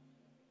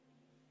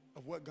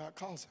of what God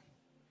calls him.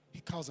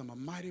 He calls him a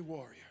mighty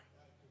warrior.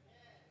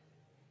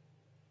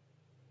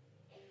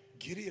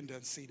 Gideon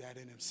doesn't see that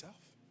in himself.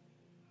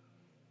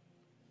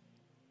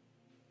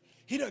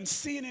 He doesn't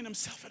see it in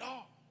himself at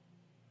all.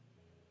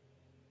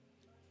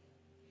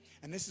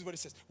 And this is what it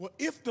says. Well,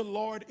 if the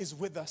Lord is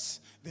with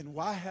us, then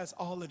why has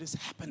all of this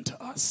happened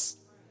to us?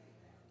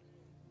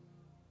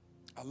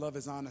 I love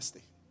his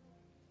honesty.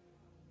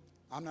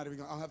 I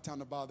don't have time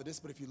to bother this,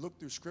 but if you look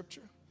through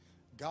scripture,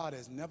 God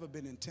has never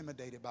been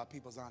intimidated by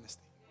people's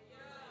honesty.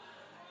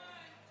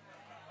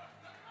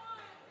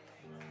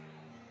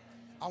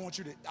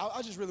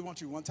 I just really want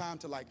you one time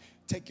to like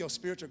take your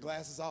spiritual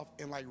glasses off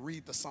and like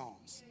read the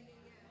Psalms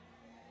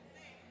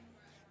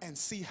and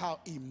see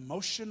how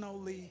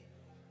emotionally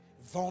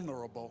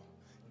vulnerable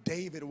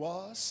David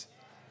was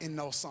in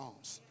those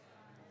Psalms.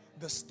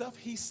 The stuff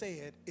he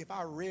said, if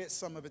I read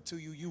some of it to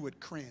you, you would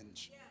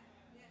cringe.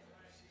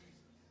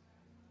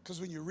 Because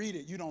when you read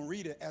it, you don't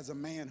read it as a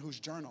man who's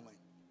journaling.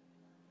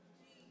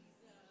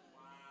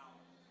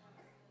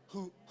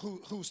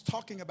 Who's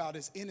talking about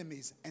his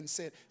enemies and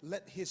said,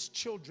 let his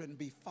children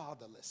be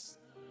fatherless.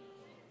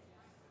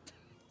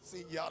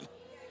 See, y'all.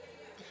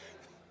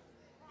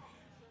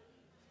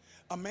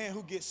 A man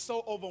who gets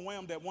so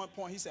overwhelmed at one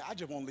point, he said, I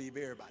just won't leave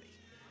everybody.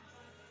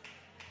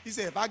 He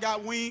said,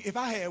 if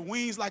I had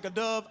wings like a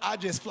dove, I'd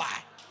just fly.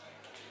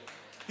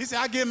 He said,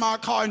 I get in my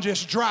car and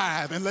just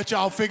drive and let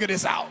y'all figure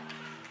this out.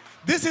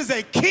 This is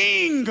a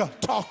king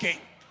talking.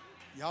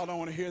 Y'all don't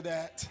want to hear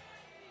that.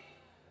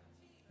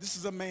 This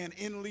is a man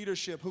in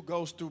leadership who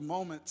goes through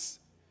moments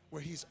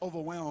where he's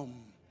overwhelmed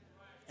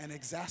and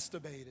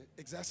exacerbated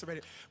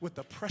with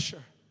the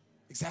pressure,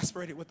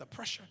 exasperated with the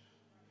pressure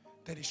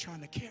that he's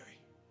trying to carry.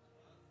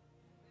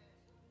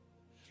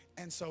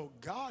 And so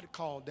God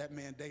called that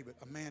man David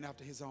a man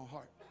after his own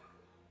heart.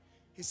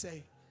 He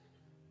said,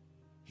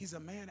 he's a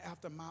man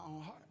after my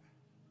own heart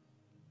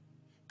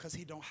because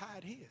he don't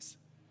hide his.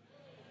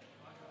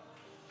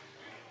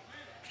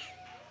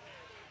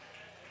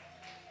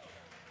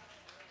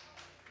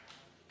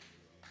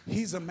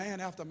 He's a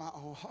man after my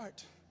own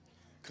heart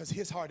because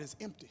his heart is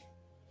empty.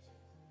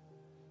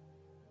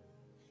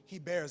 He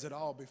bears it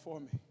all before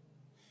me.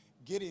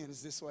 Gideon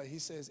is this way. He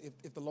says,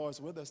 if the Lord's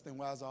with us, then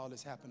why has all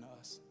this happened to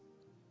us?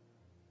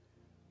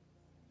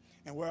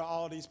 And where are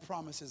all these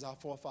promises our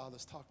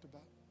forefathers talked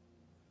about?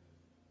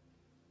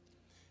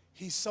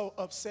 He's so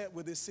upset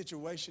with this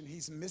situation,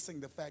 he's missing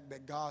the fact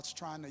that God's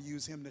trying to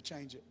use him to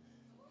change it.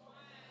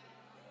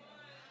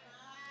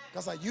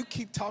 God's like, you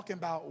keep talking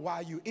about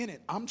why you in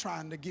it. I'm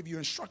trying to give you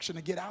instruction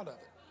to get out of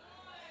it.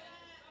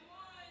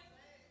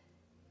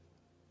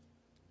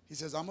 He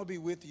says, I'm going to be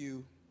with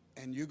you,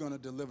 and you're going to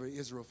deliver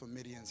Israel from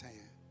Midian's hand.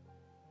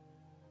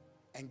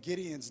 And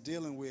Gideon's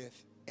dealing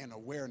with an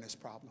awareness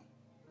problem.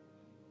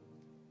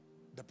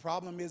 The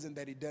problem isn't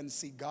that he doesn't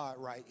see God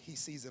right. He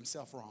sees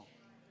himself wrong.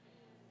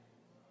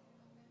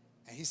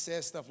 And he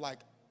says stuff like,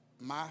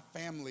 my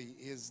family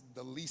is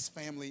the least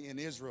family in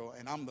Israel,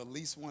 and I'm the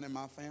least one in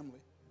my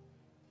family.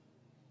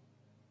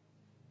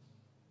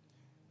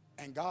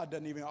 And God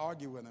doesn't even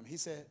argue with him. He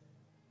said,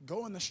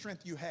 go in the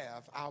strength you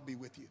have, I'll be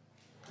with you.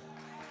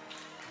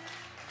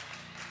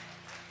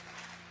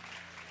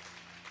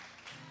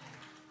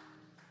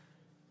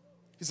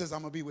 He says,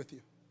 I'm going to be with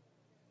you.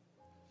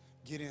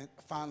 Gideon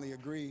finally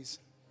agrees.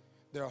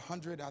 There are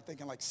 100, I think,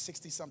 and like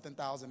 60-something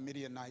thousand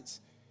Midianites.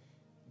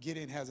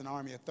 Gideon has an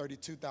army of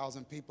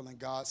 32,000 people, and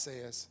God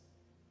says,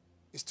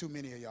 it's too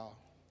many of y'all.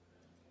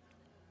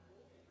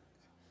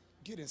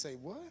 Gideon say,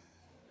 what?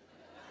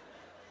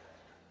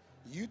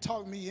 You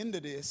talked me into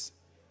this,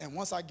 and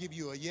once I give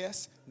you a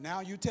yes,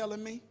 now you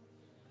telling me?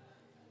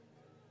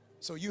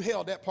 So you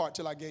held that part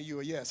till I gave you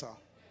a yes, huh?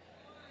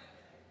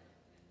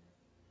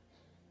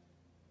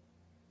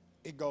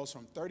 It goes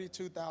from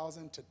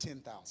 32,000 to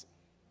 10,000.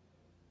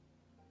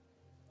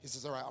 He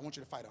says, all right, I want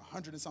you to fight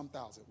 100 and some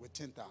thousand with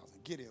 10,000.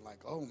 Gideon like,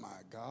 oh my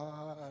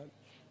God.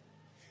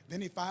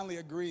 Then he finally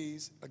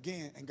agrees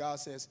again, and God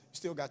says, you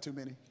still got too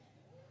many.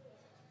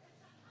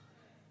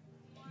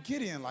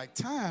 Gideon like,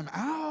 time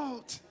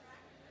out.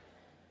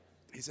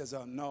 He says,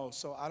 no,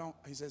 so I don't,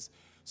 he says,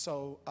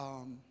 so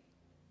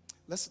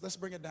let's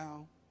bring it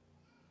down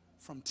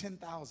from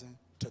 10,000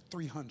 to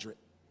 300.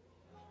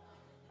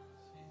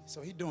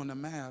 So he's doing the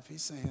math.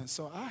 He's saying,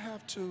 so I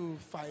have to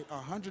fight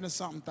 100 and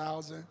something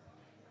thousand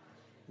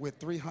with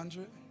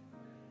 300.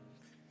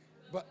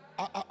 But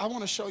I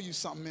want to show you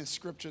something in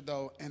Scripture,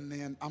 though, and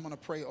then I'm going to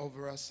pray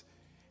over us,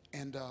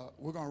 and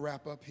we're going to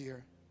wrap up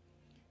here.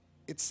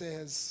 It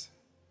says,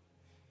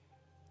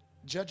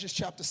 Judges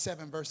chapter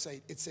 7, verse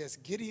 8, it says,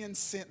 Gideon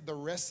sent the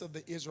rest of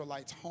the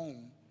Israelites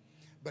home,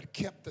 but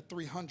kept the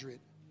 300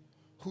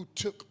 who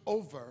took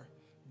over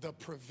the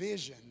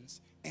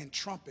provisions and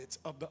trumpets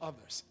of the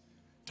others.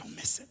 Don't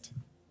miss it.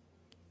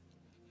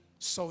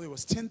 So it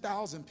was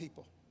 10,000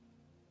 people.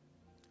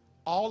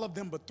 All of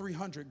them but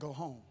 300 go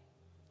home.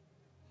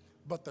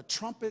 But the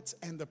trumpets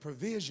and the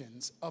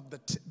provisions of the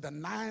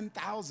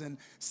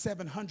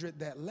 9,700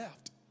 that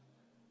left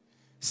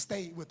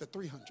stayed with the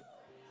 300.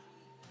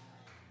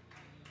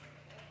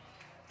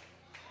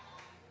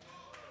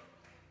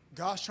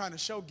 God's trying to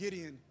show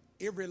Gideon,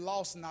 every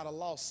loss not a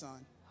loss,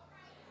 son.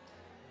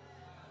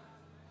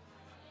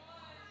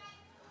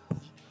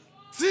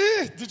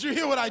 See, did you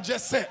hear what I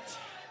just said?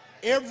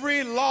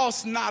 Every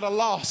loss not a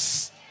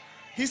loss.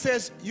 He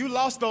says, you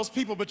lost those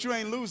people, but you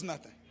ain't lose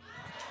nothing.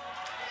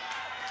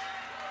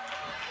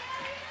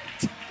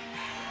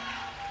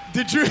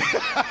 Did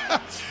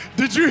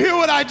you hear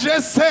what I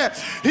just said?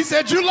 He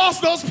said, you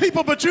lost those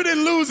people, but you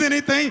didn't lose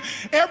anything.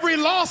 Every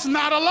loss,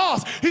 not a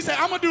loss. He said,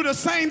 I'm going to do the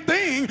same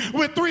thing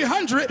with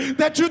 300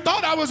 that you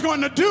thought I was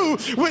going to do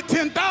with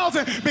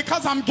 10,000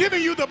 because I'm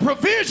giving you the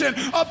provision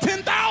of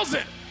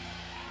 10,000.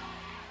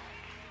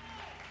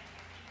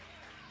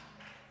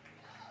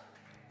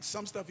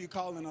 Some stuff you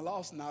calling a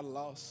loss, not a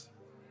loss.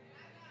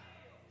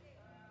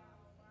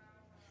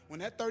 When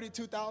that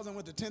 32,000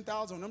 went to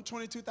 10,000, when them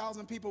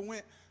 22,000 people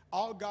went,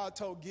 all God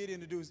told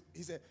Gideon to do is,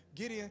 he said,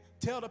 Gideon,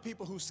 tell the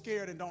people who's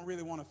scared and don't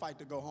really want to fight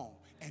to go home.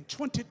 And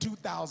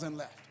 22,000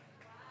 left.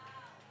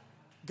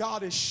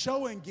 God is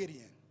showing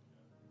Gideon,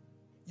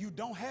 you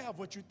don't have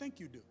what you think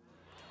you do.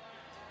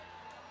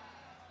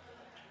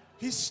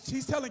 He's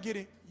telling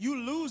Gideon,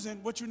 you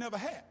losing what you never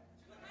had.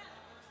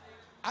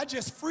 I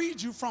just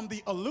freed you from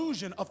the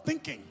illusion of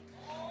thinking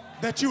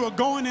that you were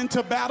going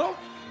into battle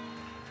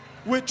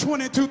with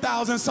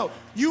 22,000. So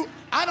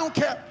I don't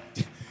care.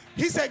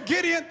 He said,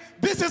 Gideon,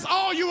 this is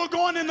all you were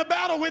going into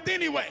battle with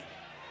anyway.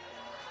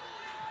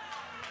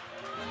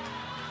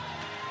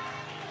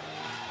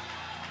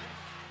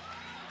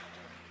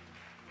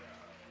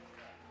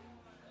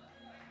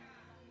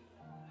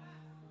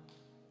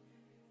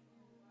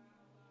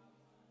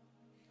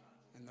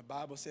 And the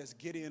Bible says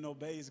Gideon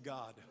obeys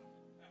God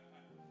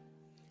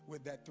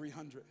with that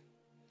 300.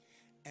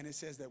 And it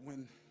says that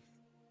when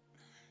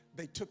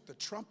they took the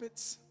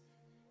trumpets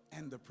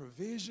and the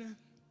provision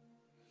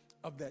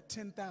of that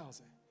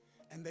 10,000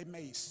 and they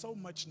made so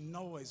much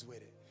noise with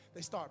it,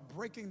 they start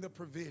breaking the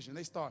provision,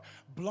 they start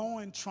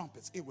blowing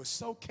trumpets. It was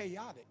so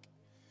chaotic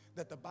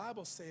that the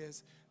Bible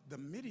says the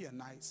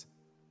Midianites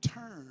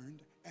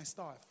turned and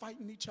started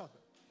fighting each other.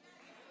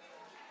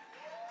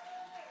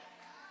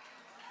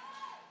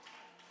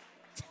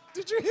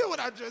 Did you hear what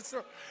I just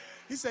said?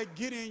 He said,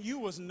 Gideon, you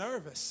was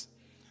nervous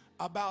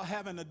about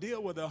having to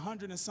deal with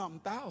 100 and something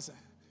thousand,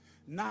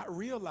 not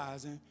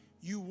realizing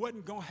you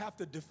wasn't going to have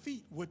to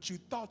defeat what you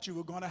thought you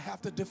were going to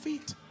have to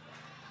defeat.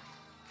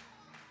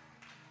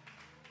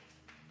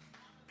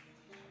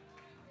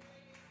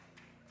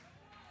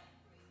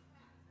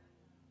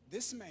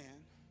 this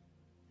man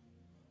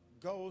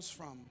goes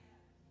from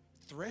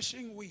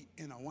threshing wheat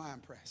in a wine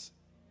press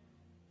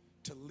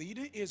to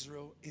leading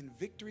Israel in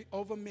victory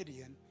over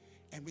Midian,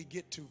 and we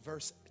get to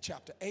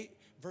chapter 8,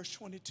 verse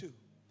 22,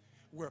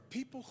 where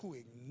people who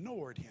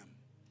ignored him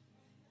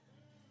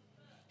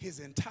his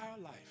entire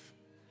life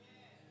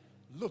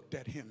looked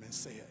at him and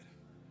said,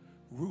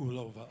 rule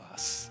over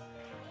us.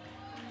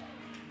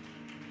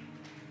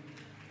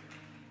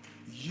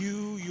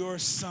 You, your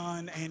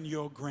son, and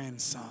your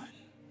grandson,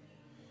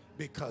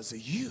 because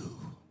you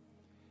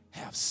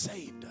have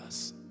saved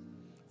us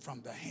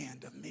from the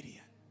hand of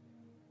Midian.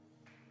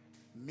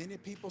 Many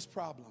people's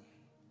problem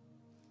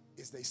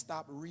is they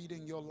stop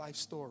reading your life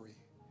story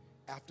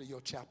after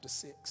your chapter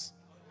 6.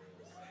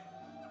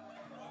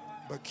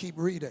 But keep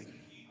reading,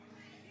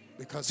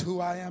 because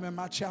who I am in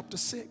my chapter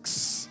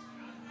 6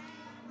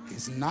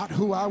 is not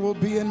who I will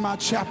be in my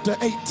chapter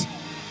 8.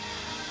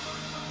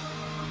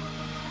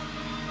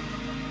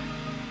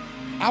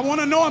 I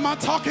want to know, am I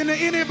talking to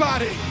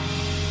anybody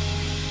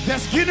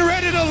that's getting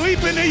ready to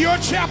leap into your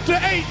chapter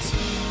 8?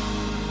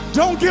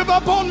 Don't give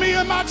up on me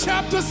in my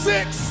chapter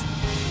 6.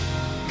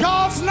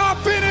 God's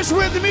not finished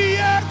with me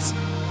yet.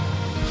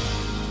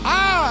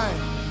 I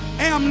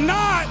am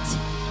not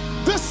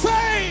the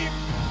same.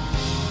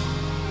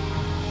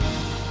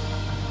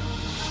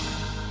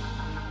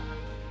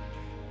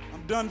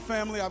 I'm done,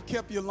 family. I've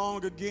kept you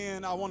long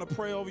again. I want to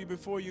pray over you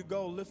before you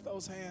go. Lift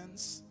those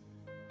hands.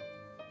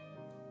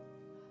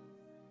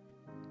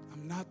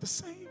 I'm not the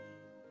same.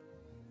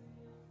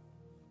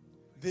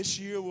 This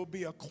year will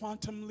be a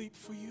quantum leap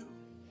for you.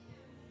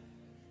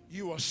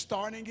 You are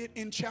starting it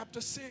in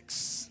chapter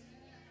 6,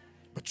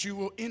 but you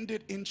will end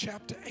it in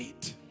chapter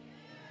 8.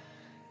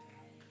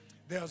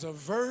 There's a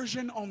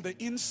version on the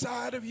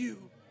inside of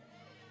you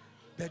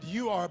that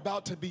you are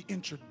about to be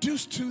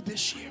introduced to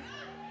this year.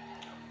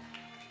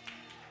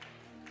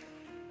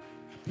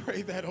 I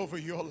pray that over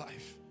your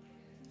life.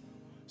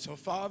 So,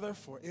 Father,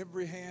 for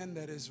every hand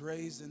that is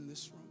raised in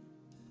this room,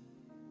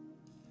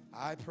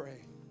 I pray,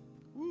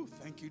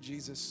 thank you,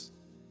 Jesus,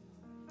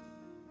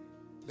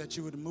 that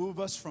you would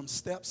move us from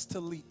steps to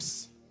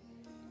leaps.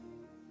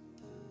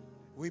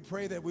 We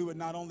pray that we would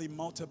not only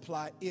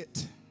multiply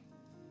it,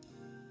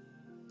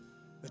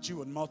 that you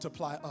would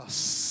multiply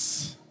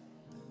us.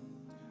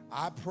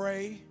 I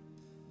pray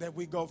that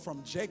we go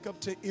from Jacob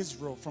to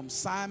Israel, from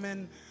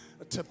Simon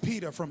to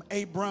Peter, from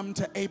Abram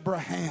to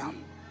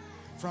Abraham,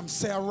 from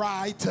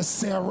Sarai to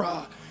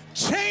Sarah.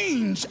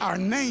 Change our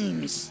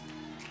names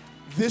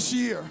this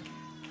year.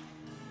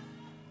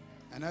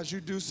 And as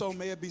you do so,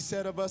 may it be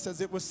said of us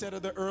as it was said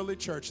of the early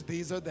church,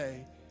 these are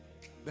they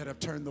that have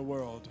turned the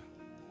world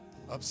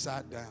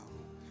upside down.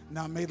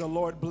 Now may the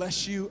Lord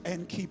bless you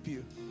and keep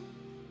you.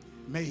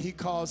 May he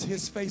cause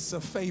his face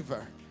of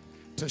favor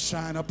to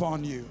shine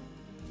upon you.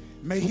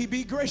 May he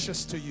be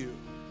gracious to you.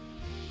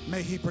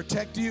 May he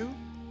protect you.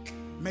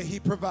 May he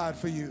provide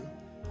for you.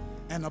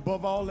 And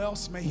above all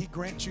else, may he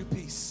grant you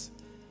peace.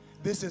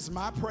 This is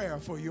my prayer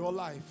for your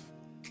life.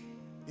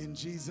 In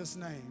Jesus'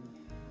 name,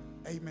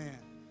 amen.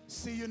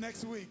 See you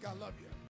next week. I love you.